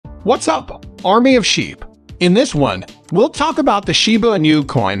What's up, Army of Sheep? In this one, we'll talk about the Shiba Inu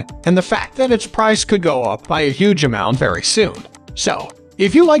coin and the fact that its price could go up by a huge amount very soon. So,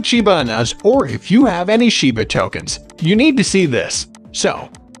 if you like Shiba Inus or if you have any Shiba tokens, you need to see this. So,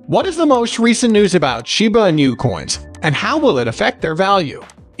 what is the most recent news about Shiba Inu coins and how will it affect their value?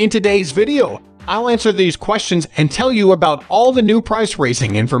 In today's video, I'll answer these questions and tell you about all the new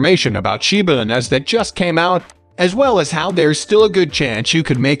price-raising information about Shiba Inus that just came out, as well as how there's still a good chance you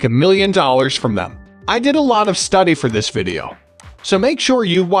could make $1 million from them. I did a lot of study for this video, so make sure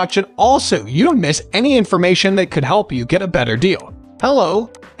you watch it also you don't miss any information that could help you get a better deal. Hello,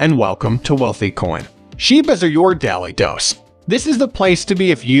 and welcome to Wealthy Coin. Shibas are your daily dose. This is the place to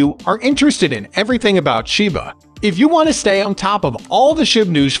be if you are interested in everything about Shiba. If you want to stay on top of all the Shib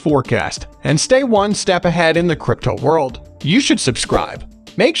news forecast and stay one step ahead in the crypto world, you should subscribe.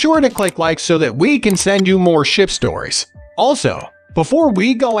 Make sure to click like so that we can send you more Shib stories. Also, before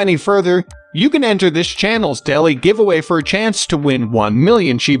we go any further, you can enter this channel's daily giveaway for a chance to win 1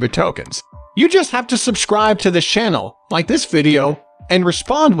 million Shiba tokens. You just have to subscribe to this channel, like this video, and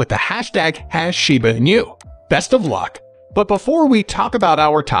respond with the hashtag #ShibaInu. Best of luck! But before we talk about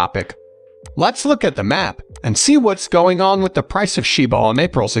our topic, let's look at the map and see what's going on with the price of Shiba on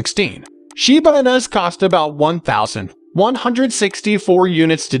April 16. Shiba Inus cost about 1,164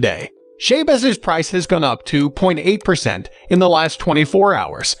 units today. Shiba's price has gone up 2.8% in the last 24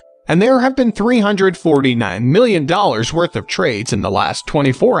 hours, and there have been $349 million worth of trades in the last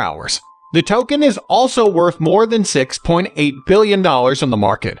 24 hours. The token is also worth more than $6.8 billion on the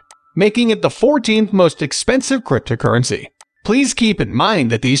market, making it the 14th most expensive cryptocurrency. Please keep in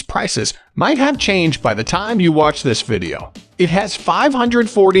mind that these prices might have changed by the time you watch this video. It has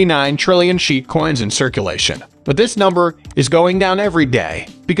 549 trillion sheet coins in circulation, but this number is going down every day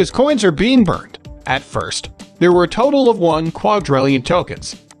because coins are being burned. At first, there were a total of 1 quadrillion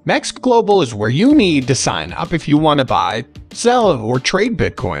tokens. Mex Global is where you need to sign up if you want to buy, sell, or trade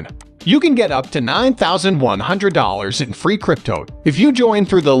Bitcoin. You can get up to $9,100 in free crypto if you join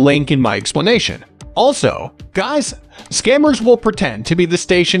through the link in my explanation. Also, guys, scammers will pretend to be the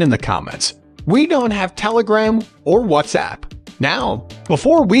station in the comments. We don't have Telegram or WhatsApp. Now,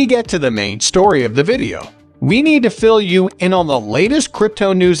 before we get to the main story of the video, we need to fill you in on the latest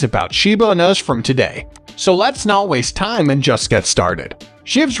crypto news about Shiba Inus from today. So let's not waste time and just get started.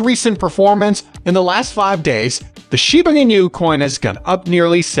 Shib's recent performance in the last 5 days, the Shiba Inu coin has gone up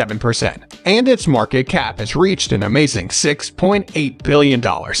nearly 7%, and its market cap has reached an amazing $6.8 billion.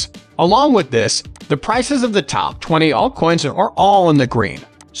 Along with this, the prices of the top 20 altcoins are all in the green.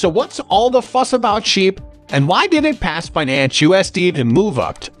 So what's all the fuss about Shib, and why did it pass Binance USD to move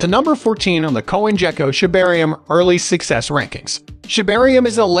up to number 14 on the CoinGecko Shibarium Early Success Rankings? Shibarium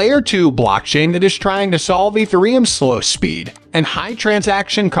is a Layer 2 blockchain that is trying to solve Ethereum's slow speed and high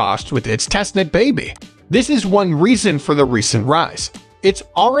transaction costs with its testnet baby. This is one reason for the recent rise. It's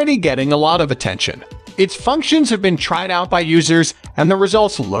already getting a lot of attention. Its functions have been tried out by users and the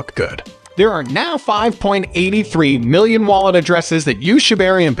results look good. There are now 5.83 million wallet addresses that use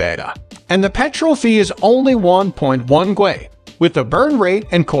Shibarium Beta, and the petrol fee is only 1.1 Gwei. With the burn rate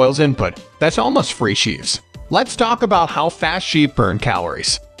and coils input, that's almost free sheaves. Let's talk about how fast Shib burn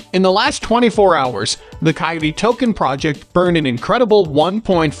calories. In the last 24 hours, the Coyote token project burned an incredible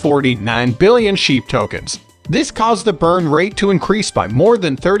 1.49 billion Shib tokens. This caused the burn rate to increase by more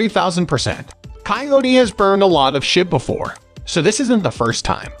than 30,000%. Coyote has burned a lot of Shib before, so this isn't the first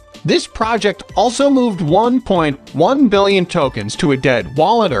time. This project also moved 1.1 billion tokens to a dead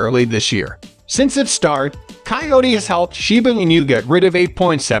wallet early this year. Since its start, Coyote has helped Shiba Inu get rid of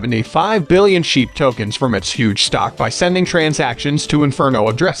 8.75 billion Shib tokens from its huge stock by sending transactions to Inferno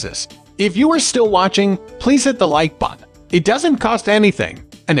addresses. If you are still watching, please hit the like button. It doesn't cost anything,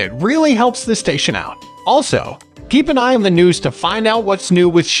 and it really helps the station out. Also, keep an eye on the news to find out what's new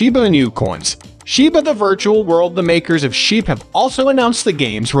with Shiba Inu coins. Shiba the Virtual World, the makers of Shib, have also announced the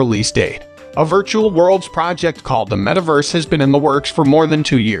game's release date. A virtual worlds project called the Metaverse has been in the works for more than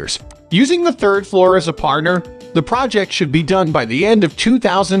 2 years. Using the third floor as a partner, the project should be done by the end of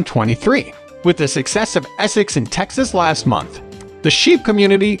 2023. With the success of Essex in Texas last month, the Shib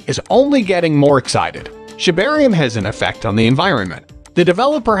community is only getting more excited. Shibarium has an effect on the environment. The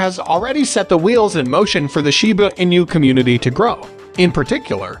developer has already set the wheels in motion for the Shiba Inu community to grow. In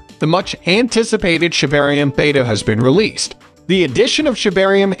particular, the much-anticipated Shibarium Beta has been released. The addition of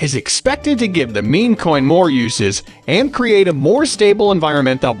Shibarium is expected to give the meme coin more uses and create a more stable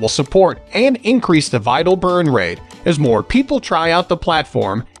environment that will support and increase the vital burn rate as more people try out the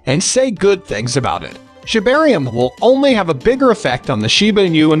platform and say good things about it. Shibarium will only have a bigger effect on the Shiba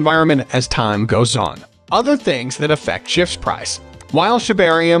Inu environment as time goes on. Other things that affect Shib's price. While Shiba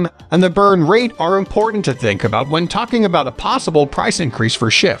Inu and the burn rate are important to think about when talking about a possible price increase for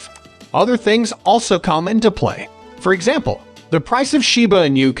Shib, other things also come into play. For example, the price of Shiba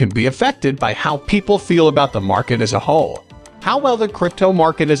Inu can be affected by how people feel about the market as a whole, how well the crypto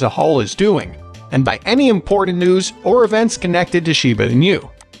market as a whole is doing, and by any important news or events connected to Shiba Inu.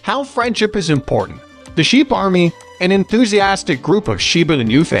 How friendship is important. The Shib Army, an enthusiastic group of Shiba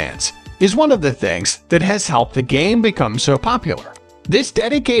Inu fans, is one of the things that has helped the game become so popular. This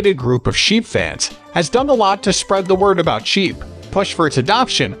dedicated group of Shib fans has done a lot to spread the word about Shib, push for its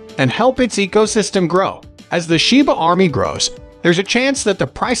adoption, and help its ecosystem grow. As the Shiba Army grows, there's a chance that the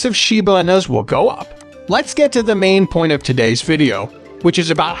price of Shiba Inus will go up. Let's get to the main point of today's video, which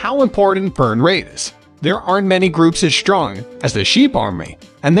is about how important burn rate is. There aren't many groups as strong as the Shiba Army,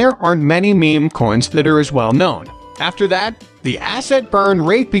 and there aren't many meme coins that are as well known. After that, the asset burn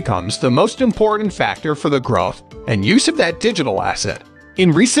rate becomes the most important factor for the growth and use of that digital asset.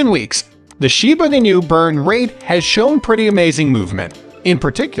 In recent weeks, the Shiba Inu burn rate has shown pretty amazing movement. In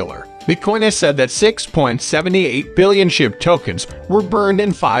particular, Bitcoin has said that 6.78 billion Shib tokens were burned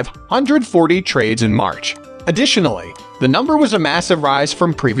in 540 trades in March. Additionally, the number was a massive rise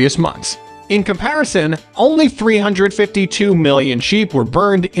from previous months. In comparison, only 352 million Shib were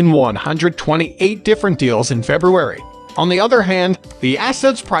burned in 128 different deals in February. On the other hand, the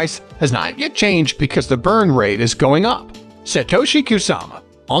asset's price has not yet changed because the burn rate is going up. Satoshi Kusama,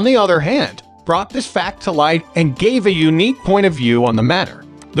 on the other hand, brought this fact to light and gave a unique point of view on the matter.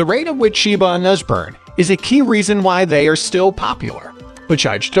 The rate at which Shiba Inus burn is a key reason why they are still popular.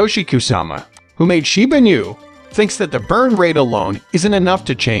 Besides, Satoshi Kusama, who made Shiba Inu, thinks that the burn rate alone isn't enough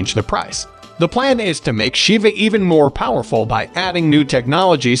to change the price. The plan is to make Shiba even more powerful by adding new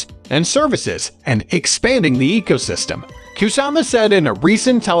technologies and services and expanding the ecosystem. Kusama said in a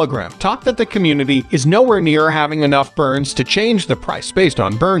recent Telegram talk that the community is nowhere near having enough burns to change the price based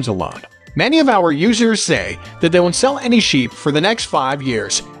on burns alone. Many of our users say that they won't sell any Shib for the next 5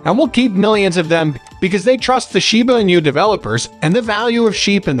 years and will keep millions of them because they trust the Shiba Inu developers and the value of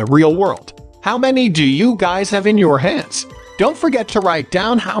Shib in the real world. How many do you guys have in your hands? Don't forget to write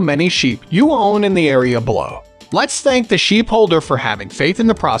down how many Shib you own in the area below. Let's thank the Shib holder for having faith in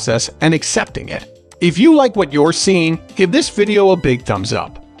the process and accepting it. If you like what you're seeing, give this video a big thumbs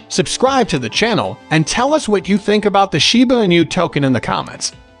up. Subscribe to the channel and tell us what you think about the Shiba Inu token in the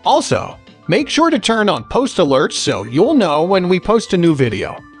comments. Also, make sure to turn on post alerts so you'll know when we post a new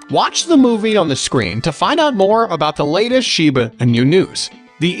video. Watch the movie on the screen to find out more about the latest Shiba Inu news.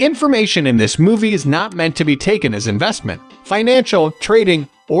 The information in this movie is not meant to be taken as investment, financial, trading,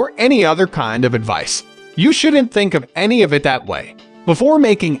 or any other kind of advice. You shouldn't think of any of it that way. Before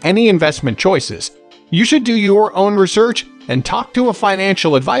making any investment choices, you should do your own research and talk to a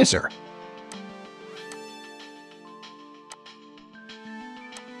financial advisor.